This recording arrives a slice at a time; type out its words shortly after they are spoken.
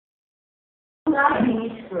describing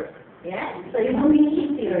each group. Yeah? So it will be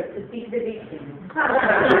easier to pick the victim.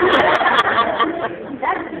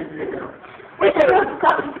 Which group?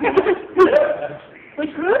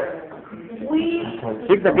 Which group?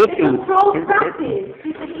 Pick the victim. Control practice.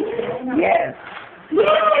 Yes. Yes!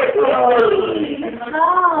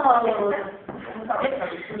 Oh. Okay.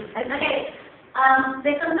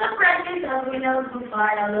 The control practice, as we know so far,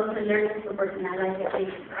 allows the learning to personalize the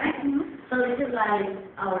patient, right? So this is like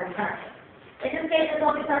our target. In this case, the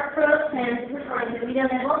topics are first and this is for individual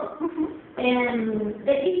level. And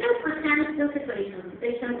the teacher presents two situations.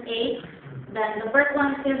 Situation A, that the first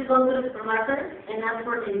one is go to the supermarket and ask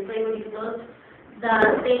for the favorite clothes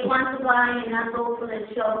that they want to buy and not go to the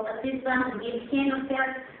shop assistant and give him or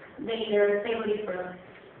her their favorite product.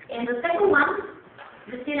 And the second one,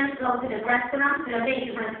 the students go to the restaurant, the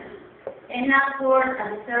basic restaurant, and ask for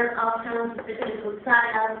a dessert option, especially food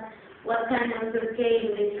salad, what kind of cake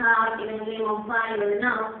they have, even lemon pie or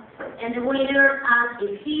not. And the waiter asks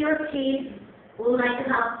if he or she would like to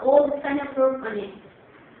have all the kind of fruit on it.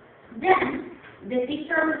 Then, the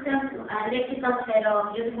teacher presents a lexical set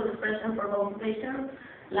of useful expressions for both situations,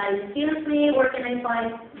 like, excuse me, where can I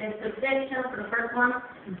find the subsection for the first one?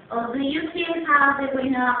 Or do you still have the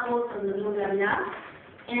green apples and the blue banana?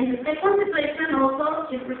 And the second situation also,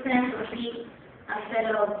 she presents or she a set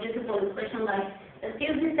of useful expressions like,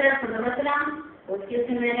 excuse me, sir, for the restaurant, or excuse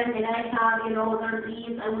me, madam, can I have, order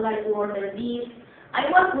these? I would like to order these. I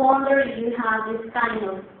was wondering if you have this kind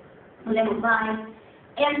of lemon pie.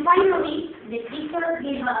 And finally, the teacher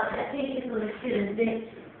gives activities to the students.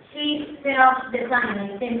 She set up the time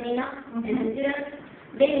in 10 minutes, and the students,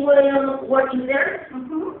 they will work in there.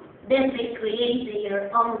 Then they create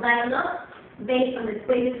their own dialogue based on the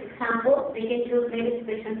previous example. They can choose maybe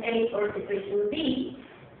situation A or situation B.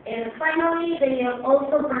 And finally, they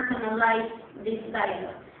also personalize this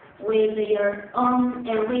dialogue with their own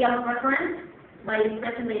real reference by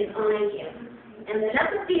expressing their own ideas. And the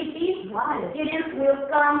last activity, students will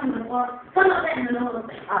come and perform, some of them, and all of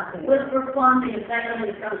them, will perform the entire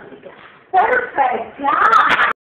electronic. Perfect. Yeah.